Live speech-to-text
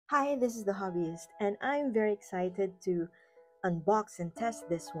Hi, this is the Hobbyist, and I'm very excited to unbox and test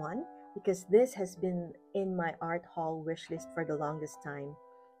this one because this has been in my art haul wishlist for the longest time.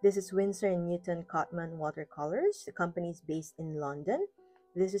 This is Winsor and Newton Cotman Watercolors. The company is based in London.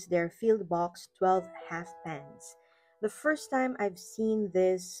 This is their Field Box 12 half pans. The first time I've seen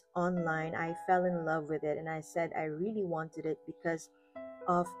this online, I fell in love with it and I said I really wanted it because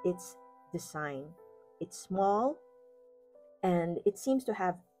of its design. It's small, and it seems to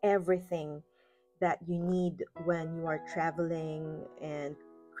have everything that you need when you are traveling and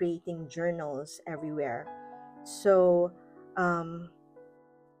creating journals everywhere. So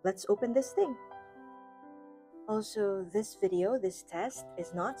let's open this thing. Also, this test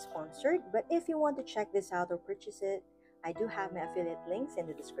is not sponsored, but if you want to check this out or purchase it, I do have my affiliate links in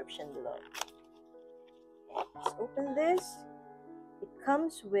the description below. Let's open this. It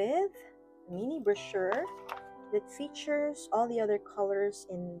comes with a mini brochure that features all the other colors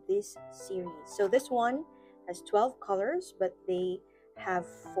in this series. So this one has 12 colors, but they have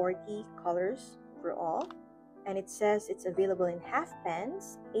 40 colors overall. And it says it's available in half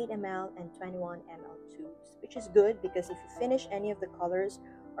pans, 8 ml and 21 ml tubes, which is good because if you finish any of the colors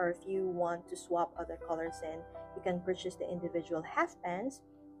or if you want to swap other colors in, you can purchase the individual half pans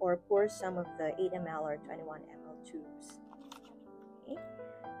or pour some of the 8 ml or 21 ml tubes. Okay.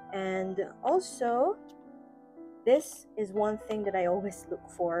 And also, this is one thing that I always look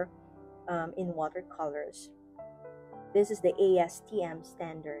for in watercolors. This is the ASTM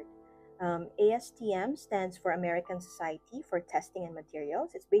standard. ASTM stands for American Society for Testing and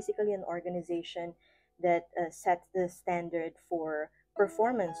Materials. It's basically an organization that sets the standard for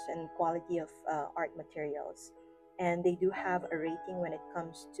performance and quality of art materials. And they do have a rating when it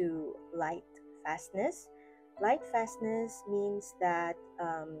comes to light fastness. Light fastness means that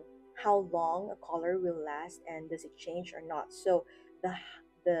how long a color will last and does it change or not. So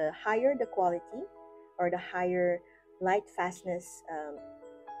the higher the quality or the higher light fastness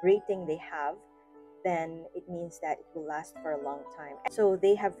rating they have, then it means that it will last for a long time. So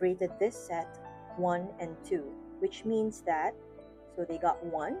they have rated this set 1 and 2, which means that, so they got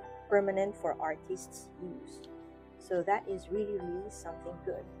 1 permanent for artists' use. So that is really something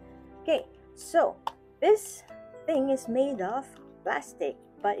good. Okay, so this thing is made of plastic,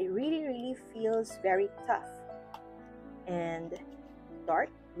 but it really feels very tough and dark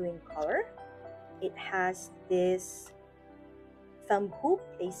blue in color. It has this thumb hook,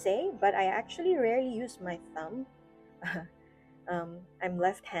 they say, but I actually rarely use my thumb. I'm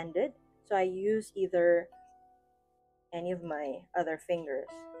left-handed, so I use either any of my other fingers,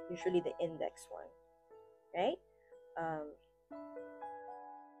 usually the index one, right?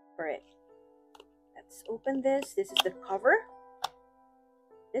 For it. Let's open this. This is the cover.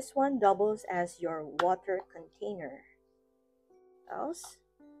 This one doubles as your water container. Else,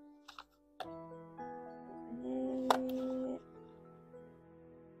 open it.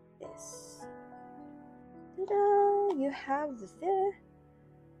 This. Ta-da! You have the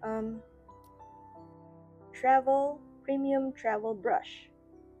premium travel brush.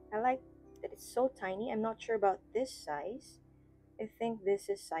 I like that it's so tiny. I'm not sure about this size. I think this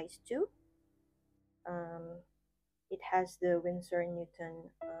is size 2. It has the Winsor & Newton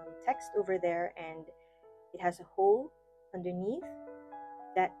text over there, and it has a hole underneath.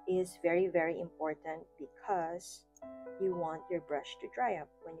 That is very important because you want your brush to dry up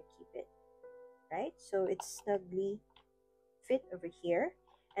when you keep it, right? So it's snugly fit over here,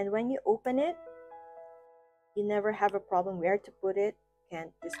 and when you open it, you never have a problem where to put it. You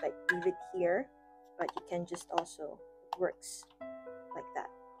can't just like leave it here, but you can just also, it works like that.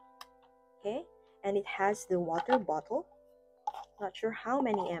 Okay, and it has the water bottle. Not sure how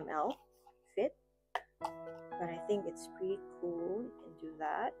many ml fit, but I think it's pretty cool. You can do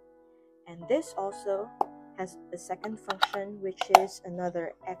that. And this also has a second function, which is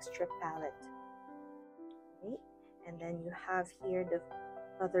another extra palette. Okay, and then you have here the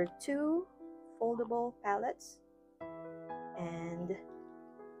other 2 foldable palettes and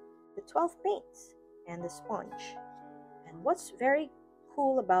the 12 paints and the sponge. And what's very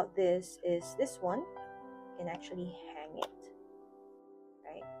cool about this is this one, you can actually hang it,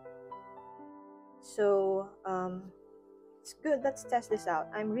 right? So it's good. Let's test this out.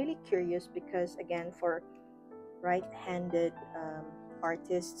 I'm really curious because, again, for right-handed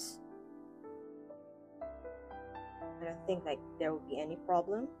artists, I don't think like there will be any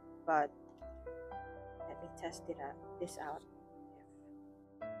problem, but let me test this out.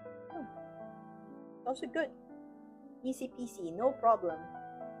 It's also good. Easy peasy, no problem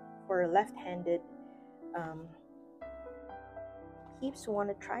for left-handed peeps who want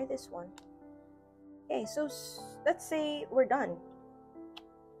to try this one. Okay, so let's say we're done.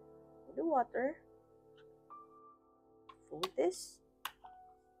 the water. Fold this.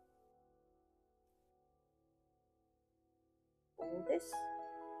 Fold this.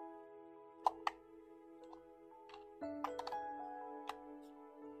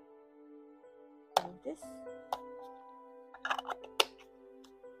 Fold this.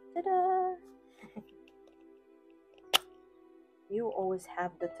 Ta-da! You always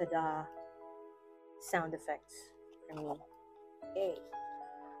have the ta-da sound effects for me. Okay.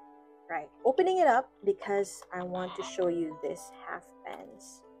 Right. Opening it up because I want to show you this half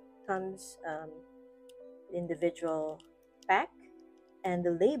pans. Comes individual pack, and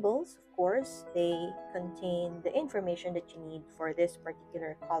the labels, of course, they contain the information that you need for this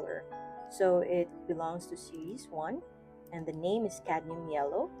particular color. So it belongs to series 1, and the name is cadmium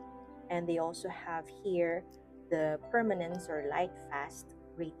yellow. And they also have here the permanence or light fast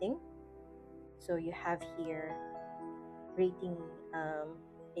rating. So you have here rating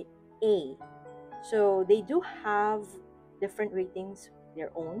A. So they do have different ratings,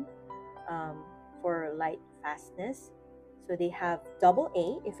 their own, for light fastness. So they have double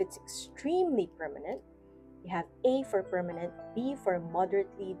A if it's extremely permanent. You have A for permanent, B for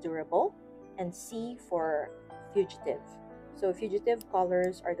moderately durable, and C for fugitive. So fugitive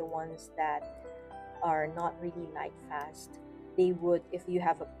colors are the ones that are not really light fast. They would, if you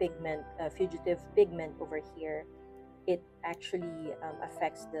have a pigment, a fugitive pigment over here, it actually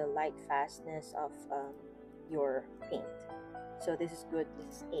affects the light fastness of your paint. So this is good.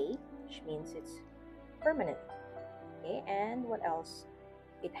 This is A, which means it's permanent. Okay, and what else?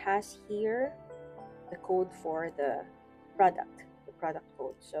 It has here the code for the product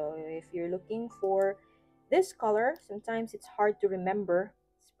code. So if you're looking for this color, sometimes it's hard to remember.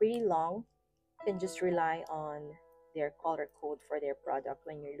 It's pretty long. You can just rely on their color code for their product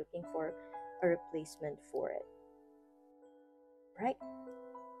when you're looking for a replacement for it. Right,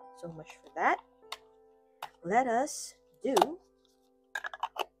 so much for that. Let us do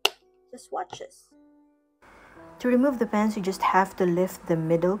the swatches. To remove the pens, you just have to lift the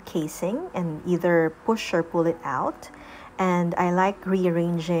middle casing and either push or pull it out. And I like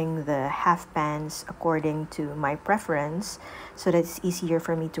rearranging the half pans according to my preference so that it's easier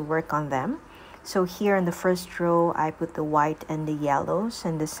for me to work on them. So here in the first row, I put the white and the yellows,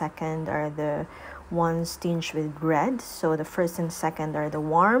 and the second are the ones tinged with red. So the first and second are the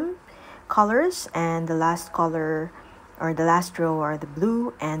warm colors, and the last color or the last row are the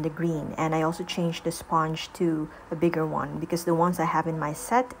blue and the green. And I also changed the sponge to a bigger one because the ones I have in my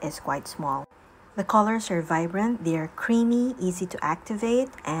set is quite small. The colors are vibrant, they are creamy, easy to activate,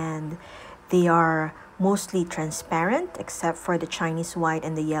 and they are mostly transparent except for the Chinese white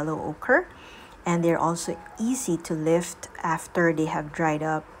and the yellow ochre. And they're also easy to lift after they have dried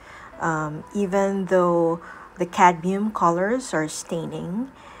up, even though the cadmium colors are staining,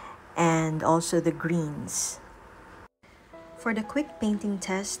 and also the greens. For the quick painting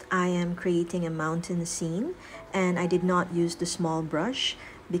test, I am creating a mountain scene, and I did not use the small brush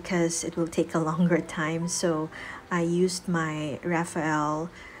because it will take a longer time, so I used my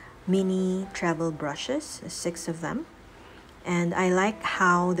Raphael mini travel brushes, 6 of them. And I like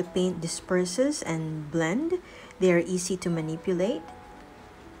how the paint disperses and blend. They are easy to manipulate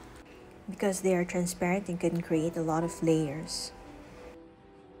because they are transparent and can create a lot of layers.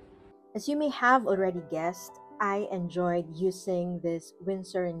 As you may have already guessed, I enjoyed using this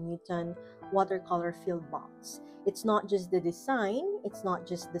Winsor & Newton watercolor field box. It's not just the design, it's not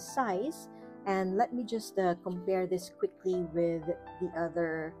just the size, and let me just compare this quickly with the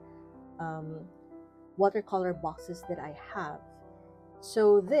other watercolor boxes that I have.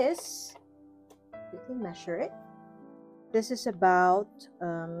 So this, quickly measure it. This is about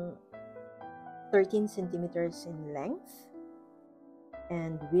 13 centimeters in length,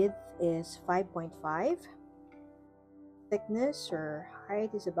 and width is 5.5. Thickness or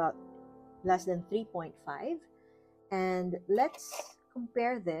height is about less than 3.5. And let's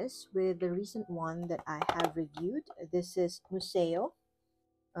compare this with the recent one that I have reviewed. This is Museo,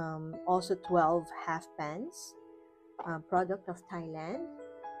 also 12 half pans, product of Thailand.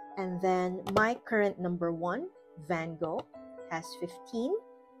 And then my current number 1, Van Gogh, has 15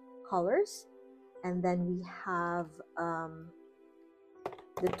 colors. And then we have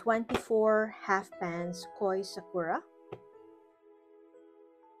the 24 half pans Koi Sakura,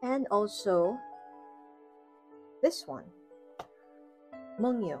 and also this one,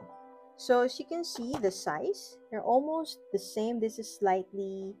 Mungyo. So as you can see, the size, they're almost the same. This is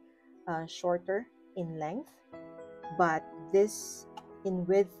slightly shorter in length, but this in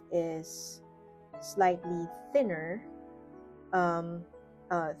width is slightly thinner,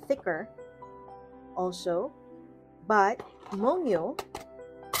 thicker also. But Mungyo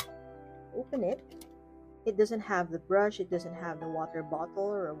open it. It doesn't have the brush, it doesn't have the water bottle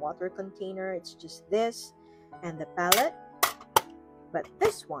or a water container. It's just this and the palette. But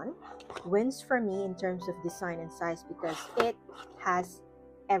this one wins for me in terms of design and size because it has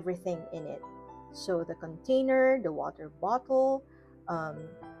everything in it. So the container, the water bottle,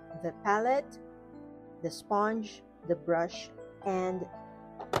 the palette, the sponge, the brush, and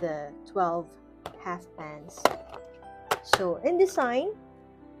the 12 half pans. So in design,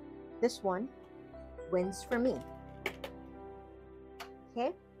 this one wins for me.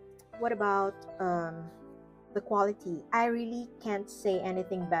 Okay, what about the quality? I really can't say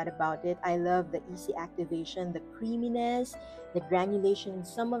anything bad about it. I love the easy activation, the creaminess, the granulation in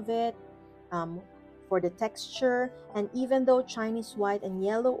some of it, for the texture. And even though Chinese white and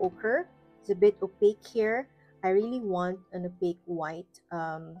yellow ochre is a bit opaque here, I really want an opaque white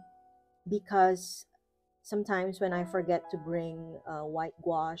because sometimes when I forget to bring white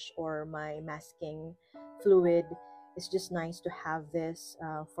gouache or my masking fluid, it's just nice to have this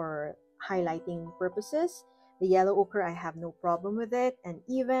for highlighting purposes. The yellow ochre, I have no problem with it. And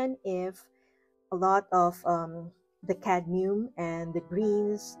even if a lot of the cadmium and the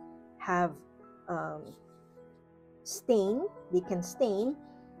greens have stain, they can stain.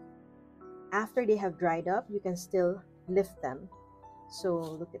 After they have dried up, you can still lift them. So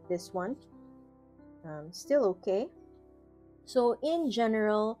look at this one. Still okay. So in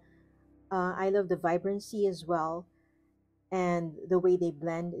general, I love the vibrancy as well, and the way they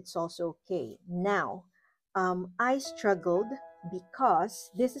blend, it's also okay. Now, I struggled because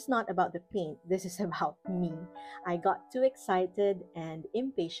this is not about the paint, this is about me. I got too excited and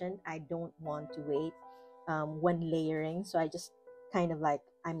impatient. I don't want to wait when layering, so I just kind of like,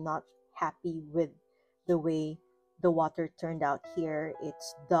 I'm not happy with the way the water turned out here.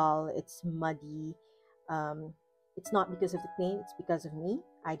 It's dull, it's muddy. It's not because of the paint, it's because of me.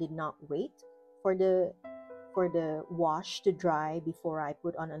 I did not wait for the wash to dry before I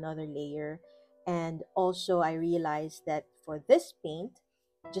put on another layer. And also I realized that for this paint,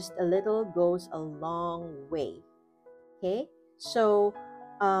 just a little goes a long way. Okay, so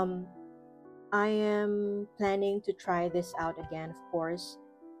I am planning to try this out again, of course,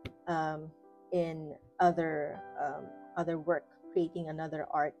 in other work, creating another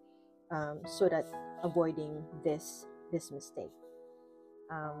art, so that avoiding this mistake.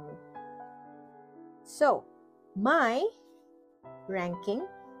 So my ranking,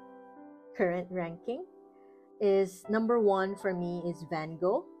 current ranking, is number 1 for me is Van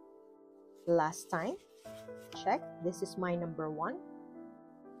Gogh. Last time, check, this is my number 1.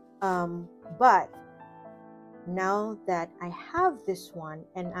 But now that I have this one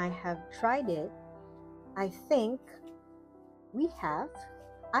and I have tried it, I think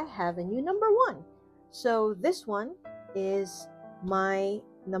I have a new number 1. So this one is my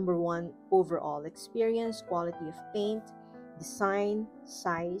number 1 overall: experience, quality of paint, design,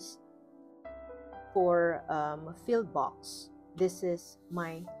 size. For field box, this is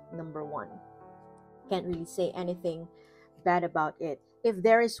my number 1. Can't really say anything bad about it. If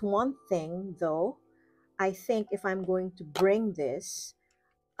there is one thing though, I think if I'm going to bring this,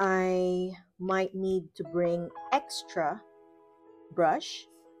 I might need to bring extra brush,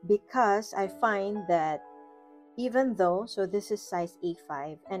 because I find that even though, so this is size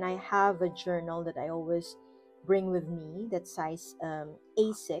A5, and I have a journal that I always bring with me that's size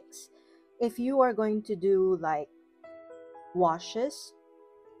A6. If you are going to do like washes,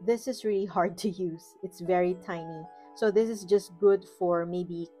 this is really hard to use. It's very tiny. So this is just good for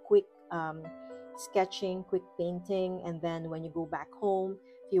maybe quick sketching, quick painting, and then when you go back home,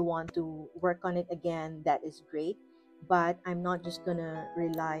 if you want to work on it again, that is great. But I'm not just gonna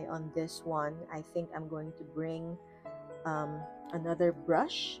rely on this one. I think I'm going to bring another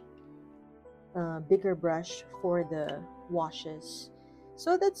brush, bigger brush for the washes.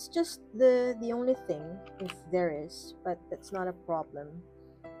 So that's just the only thing, if there is, but that's not a problem.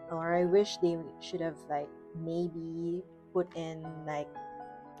 Or I wish they should have like maybe put in like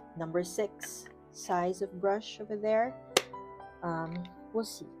number 6 size of brush over there. We'll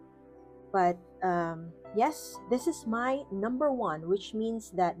see. But yes, this is my number 1, which means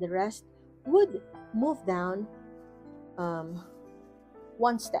that the rest would move down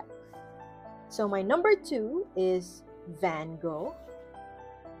 1 step. So my number 2 is Van Gogh.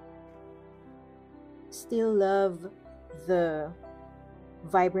 Still love the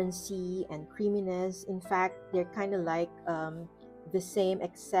vibrancy and creaminess. In fact, they're kind of like the same,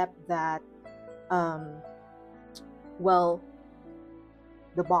 except that well,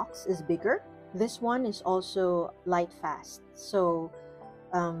 the box is bigger. This one is also light fast, so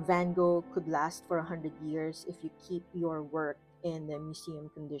Van Gogh could last for 100 years if you keep your work in the museum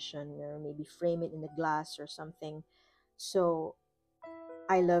condition, or maybe frame it in the glass or something. So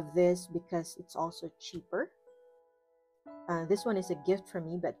I love this because it's also cheaper. This one is a gift for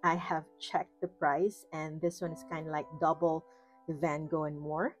me, but I have checked the price, and this one is kind of like double the Van Gogh and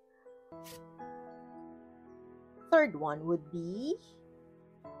more. Third one would be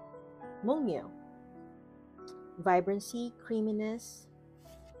Mungyo. Vibrancy, creaminess,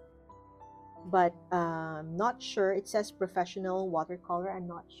 but I'm not sure. It says professional watercolor. I'm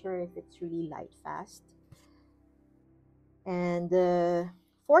not sure if it's really light fast. And the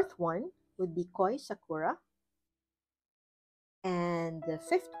fourth one would be Koi Sakura. And the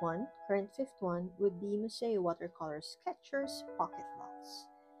fifth one, current fifth one, would be Museo Watercolor Sketchers Pocket Box.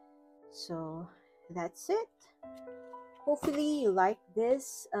 So that's it. Hopefully you like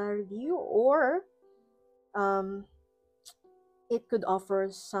this review, or it could offer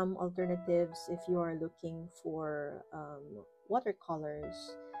some alternatives if you are looking for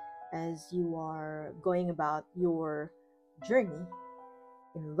watercolors as you are going about your journey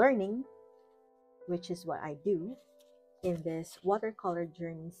in learning, which is what I do in this watercolor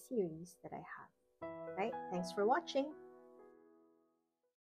journey series that I have. Right? Thanks for watching.